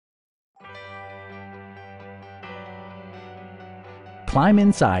climb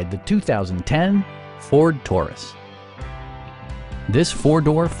inside the 2010 Ford Taurus. This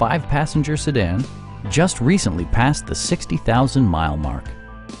four-door, five-passenger sedan just recently passed the 60,000-mile mark.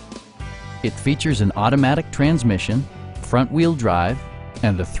 It features an automatic transmission, front-wheel drive,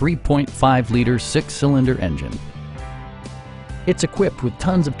 and a 3.5-liter six-cylinder engine. It's equipped with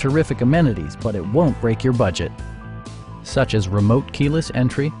tons of terrific amenities, but it won't break your budget, such as remote keyless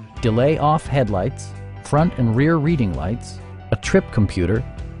entry, delay-off headlights, front and rear reading lights, a trip computer,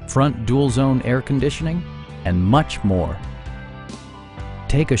 front dual-zone air conditioning, and much more.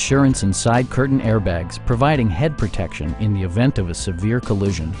 Take assurance in side curtain airbags, providing head protection in the event of a severe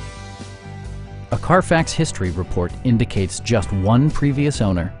collision. A Carfax history report indicates just one previous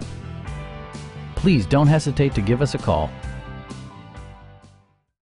owner. Please don't hesitate to give us a call.